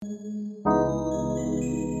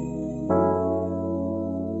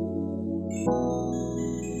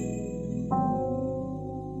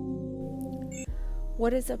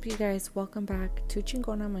What is up, you guys? Welcome back to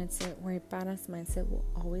Chingona Mindset, where a badass mindset will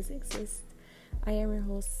always exist. I am your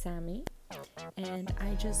host, Sammy, and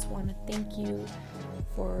I just want to thank you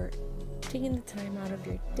for taking the time out of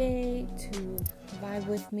your day to vibe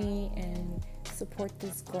with me and support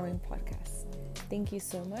this growing podcast. Thank you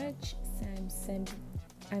so much.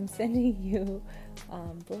 I'm sending you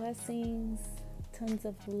blessings, tons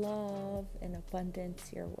of love, and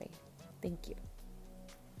abundance your way. Thank you.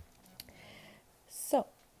 So,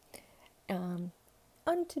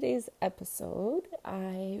 on today's episode,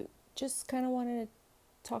 I just kind of wanted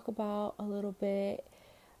to talk about a little bit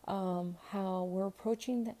how we're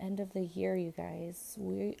approaching the end of the year, you guys.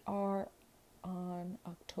 We are on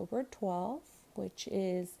October 12th, which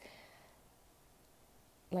is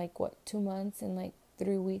 2 months and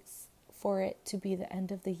 3 weeks for it to be the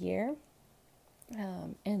end of the year,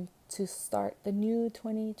 and to start the new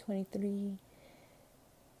 2023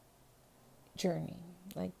 journey.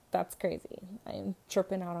 That's crazy. I'm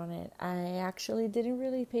tripping out on it. I actually didn't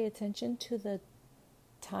really pay attention to the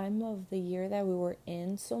time of the year that we were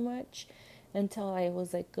in so much until I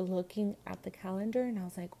was looking at the calendar, and I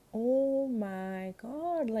was like, oh my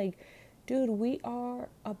god, dude, we are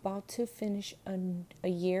about to finish a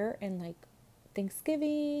year, and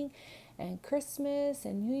Thanksgiving and Christmas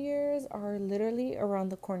and New Year's are literally around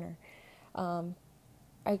the corner. I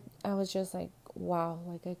was just like, wow,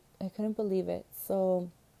 I couldn't believe it. So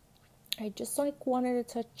I just wanted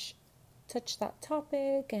to touch that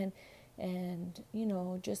topic and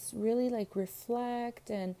just really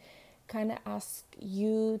reflect and kind of ask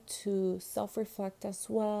you to self-reflect as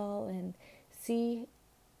well and see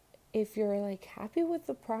if you're happy with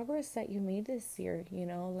the progress that you made this year.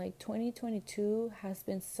 2022 has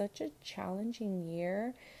been such a challenging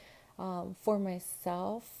year for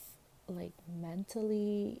myself,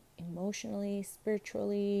 mentally, emotionally,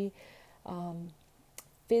 spiritually,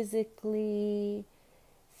 physically,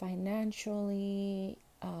 financially,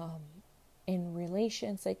 in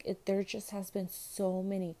relations. There just has been so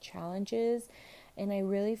many challenges, and I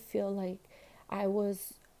really feel like I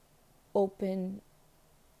was open.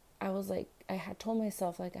 I had told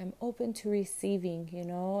myself I'm open to receiving,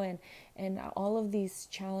 and all of these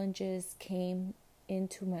challenges came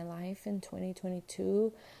into my life in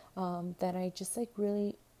 2022, that I just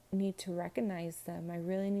really need to recognize them. I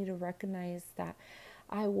really need to recognize that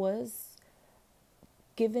I was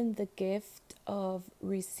given the gift of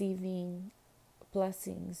receiving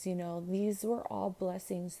blessings. These were all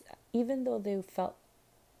blessings, even though they felt,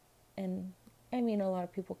 and I mean, a lot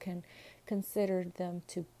of people can consider them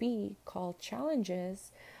to be called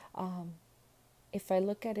challenges. If I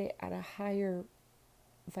look at it at a higher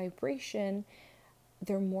vibration,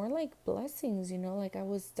 they're more like blessings. I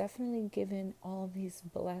was definitely given all these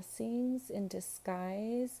blessings in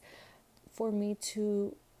disguise for me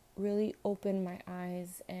to really open my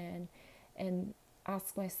eyes and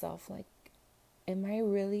ask myself, am I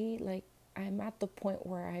really, I'm at the point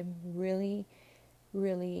where I'm really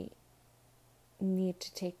need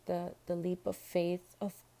to take the leap of faith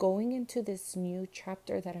of going into this new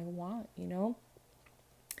chapter that I want.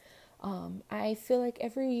 I feel like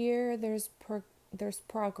every year there's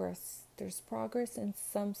progress. There's progress in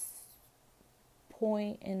some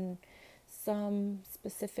point in some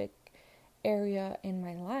specific area in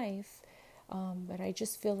my life, but I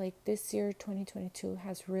just feel like this year 2022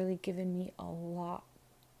 has really given me a lot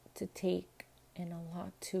to take and a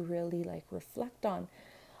lot to really reflect on.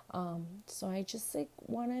 So I just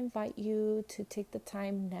want to invite you to take the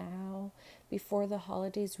time now before the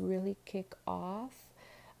holidays really kick off,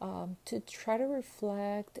 to try to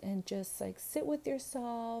reflect and just sit with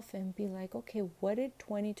yourself and be okay, what did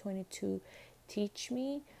 2022 teach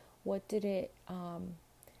me? What did it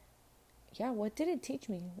what did it teach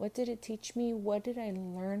me? What did it teach me? What did I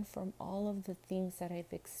learn from all of the things that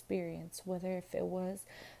I've experienced, whether if it was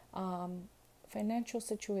financial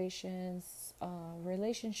situations,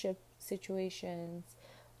 relationship situations,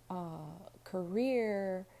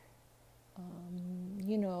 career,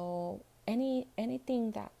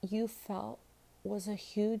 anything that you felt was a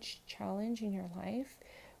huge challenge in your life.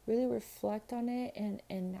 Really reflect on it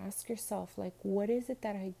and ask yourself, what is it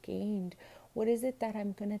that I gained? What is it that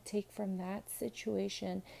I'm going to take from that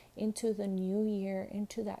situation into the new year,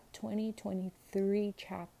 into that 2023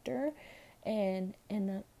 chapter, and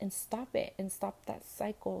stop it, and stop that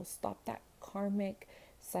cycle, stop that karmic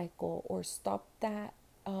cycle, or stop that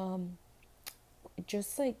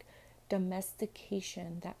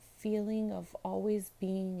domestication, that feeling of always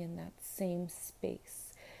being in that same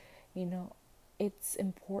space. It's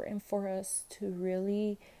important for us to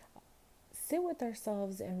really sit with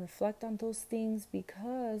ourselves and reflect on those things,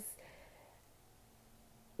 because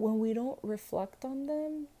when we don't reflect on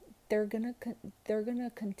them, they're gonna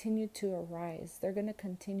continue to arise. They're gonna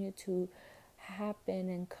continue to happen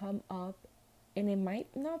and come up, and it might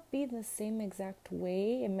not be the same exact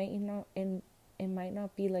way. It might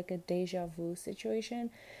not be like a deja vu situation,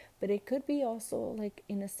 but it could be also like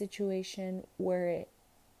in a situation where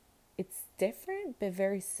it's different but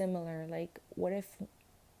very similar. Like, what if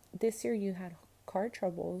this year you had car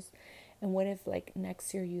troubles, and what if like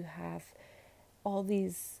next year you have all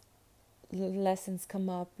these lessons come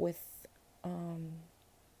up with um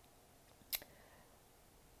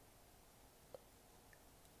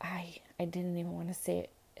I didn't even want to say it,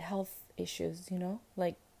 health issues,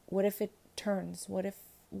 like what if it turns, what if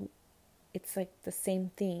it's like the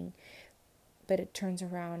same thing but it turns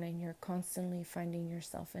around and you're constantly finding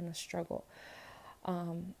yourself in a struggle.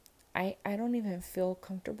 I don't even feel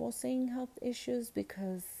comfortable saying health issues,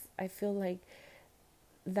 because I feel like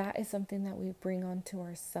that is something that we bring onto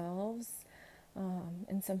ourselves,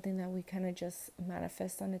 and something that we kind of just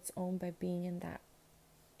manifest on its own by being in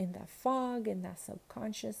that fog, in that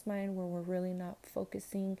subconscious mind, where we're really not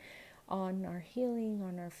focusing on our healing,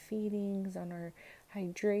 on our feedings, on our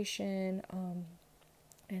hydration,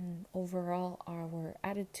 and overall our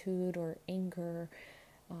attitude or anger,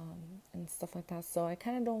 and stuff like that. So I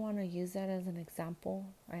kind of don't want to use that as an example.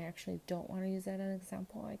 I actually don't want to use that as an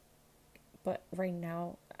example. But right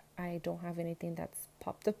now, I don't have anything that's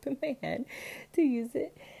popped up in my head to use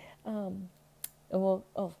it. Well,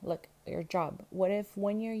 oh, look, your job. What if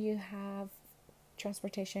one year you have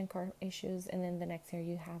transportation car issues, and then the next year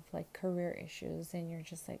you have like career issues, and you're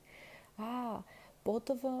just like, both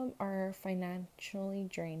of them are financially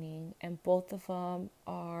draining, and both of them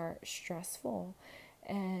are stressful.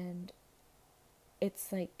 And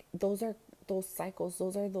it's like those are those cycles,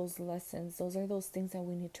 those are those lessons, those are those things that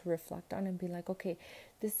we need to reflect on and be like, okay,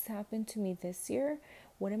 this happened to me this year.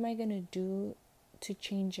 What am I going to do to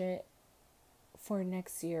change it for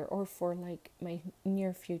next year, or for like my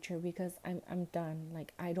near future? Because I'm done.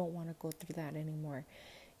 Like, I don't want to go through that anymore,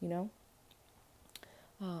 you know?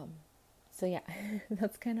 So yeah,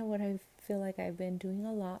 that's kind of what I feel like I've been doing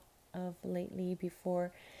a lot of lately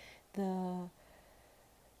before the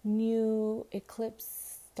new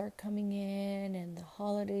eclipse start coming in and the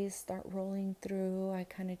holidays start rolling through. I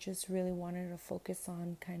kind of just really wanted to focus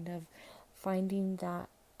on kind of finding that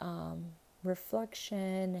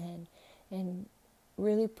reflection, and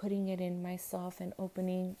really putting it in myself, and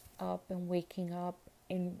opening up and waking up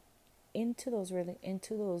into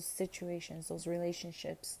those situations, those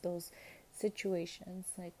relationships, those situations.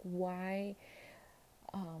 Like, why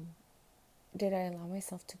did I allow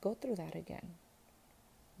myself to go through that again?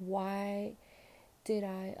 Why did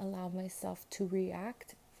I allow myself to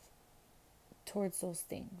react towards those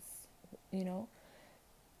things? You know,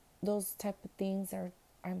 those type of things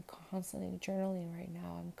I'm constantly journaling right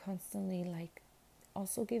now. I'm constantly like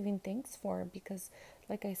also giving thanks for, because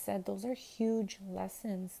like I said, those are huge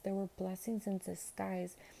lessons. There were blessings in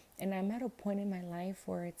disguise. And I'm at a point in my life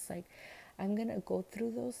where it's like, I'm going to go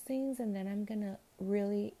through those things, and then I'm going to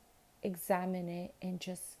really examine it and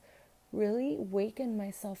just really waken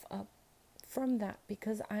myself up from that,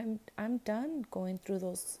 because I'm done going through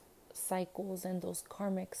those cycles and those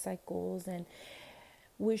karmic cycles and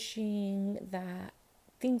wishing that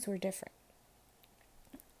things were different.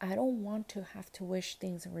 I don't want to have to wish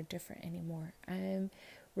things were different anymore. I'm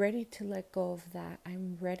ready to let go of that.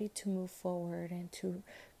 I'm ready to move forward and to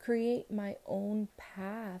create my own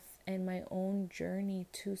path and my own journey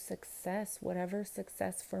to success, whatever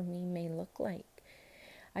success for me may look like.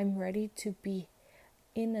 I'm ready to be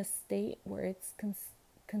in a state where it's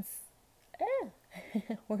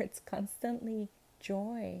where it's constantly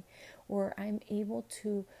joy, where I'm able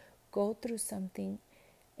to go through something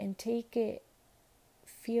and take it,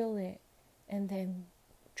 feel it, and then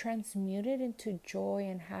transmute it into joy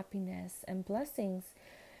and happiness and blessings.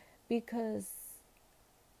 Because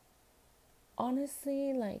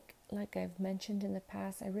honestly, like I've mentioned in the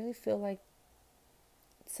past, I really feel like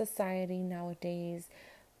society nowadays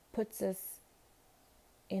puts us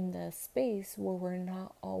in the space where we're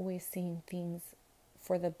not always seeing things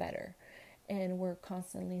for the better, and we're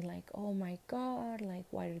constantly like, oh my God, like,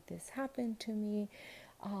 why did this happen to me?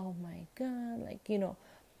 Oh my God, like,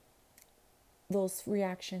 those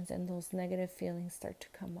reactions and those negative feelings start to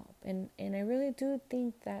come up. And I really do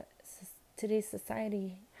think that today's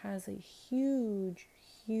society has a huge,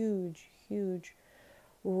 huge, huge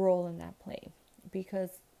role in that play,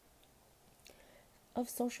 because of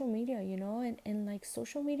social media, and like,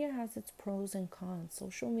 social media has its pros and cons.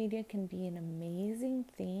 Social media can be an amazing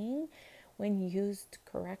thing when used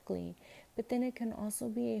correctly, but then it can also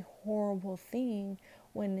be a horrible thing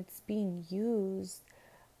when it's being used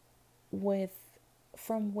with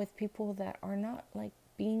with people that are not like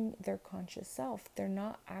being their conscious self. They're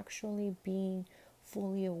not actually being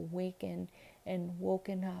fully awakened and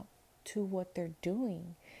woken up to what they're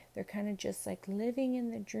doing. They're kind of just like living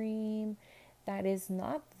in the dream that is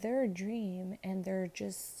not their dream, and they're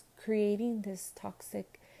just creating this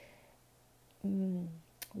toxic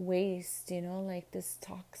waste, like this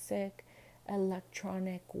toxic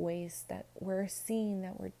electronic waste that we're seeing,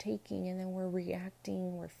 that we're taking, and then we're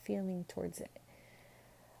reacting, we're feeling towards it.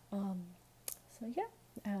 So yeah,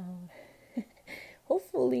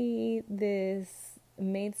 hopefully this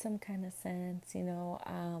made some kind of sense.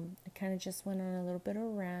 I kind of just went on a little bit of a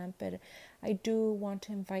rant, but I do want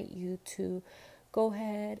to invite you to go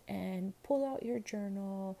ahead and pull out your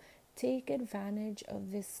journal, take advantage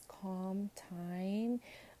of this calm time.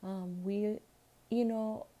 We,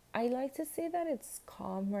 I like to say that it's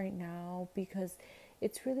calm right now because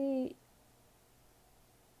it's really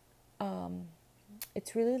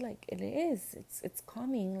like it's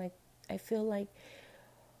calming. Like, I feel like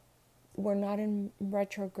we're not in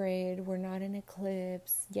retrograde, we're not in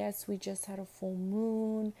eclipse. Yes, we just had a full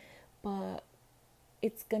moon, but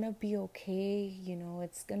it's gonna be okay.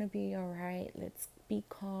 It's gonna be all right. Let's be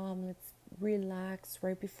calm, let's relax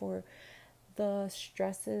right before the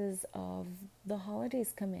stresses of the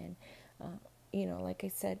holidays come in. Like I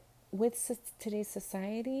said, with today's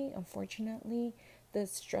society, unfortunately, the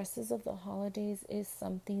stresses of the holidays is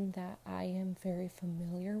something that I am very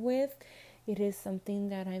familiar with. It is something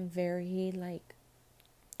that I'm very like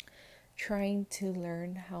trying to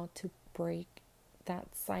learn how to break that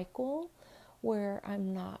cycle where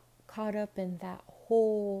I'm not caught up in that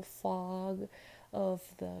whole fog of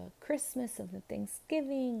the Christmas, of the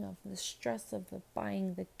Thanksgiving, of the stress of the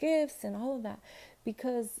buying the gifts and all of that,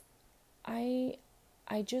 because I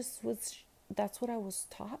just was, that's what I was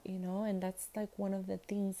taught, and that's like one of the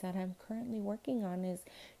things that I'm currently working on, is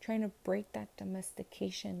trying to break that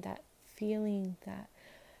domestication, that feeling,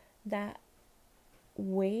 that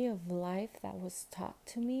way of life that was taught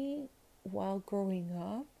to me while growing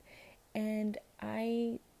up. And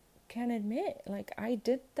I can admit, like, I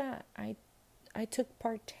did that. I took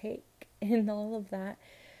partake in all of that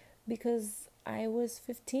because I was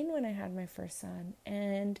 15 when I had my first son,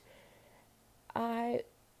 and I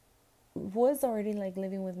was already like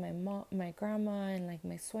living with my mom, my grandma, and like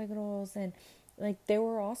my suegros, and like they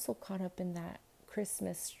were also caught up in that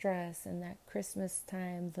Christmas stress and that Christmas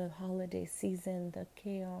time, the holiday season, the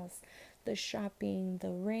chaos, the shopping,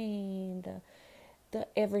 the rain, the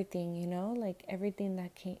everything, like everything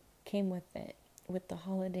that came with it, with the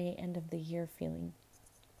holiday end of the year feeling.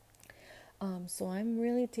 So I'm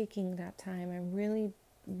really taking that time. I'm really,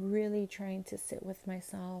 really trying to sit with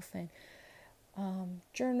myself and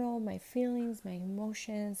journal my feelings, my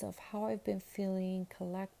emotions of how I've been feeling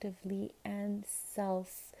collectively and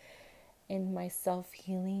in my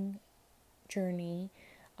self-healing journey.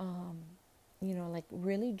 Like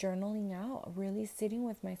really journaling out, really sitting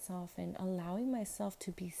with myself and allowing myself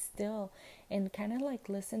to be still and kind of like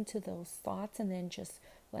listen to those thoughts, and then just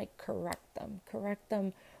like correct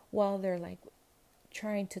them while they're like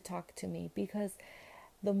trying to talk to me, because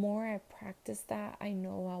the more I practice that, I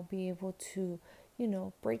know I'll be able to,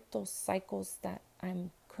 break those cycles that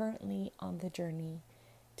I'm currently on the journey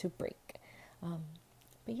to break.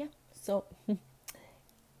 But yeah, so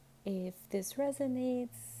if this resonates,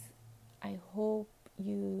 I hope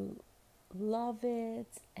you love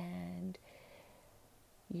it and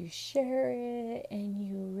you share it and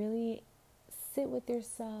you really sit with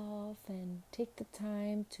yourself and take the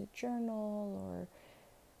time to journal, or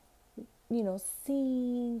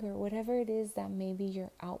sing, or whatever it is that may be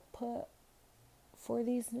your output for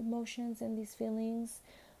these emotions and these feelings.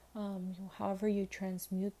 However you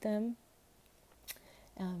transmute them,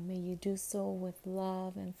 may you do so with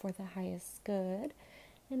love and for the highest good.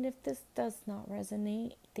 And if this does not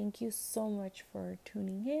resonate, thank you so much for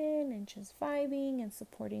tuning in and just vibing and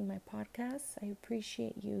supporting my podcast. I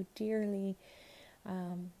appreciate you dearly.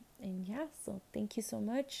 And yeah, so thank you so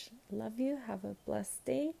much. Love you. Have a blessed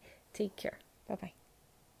day. Take care. Bye-bye.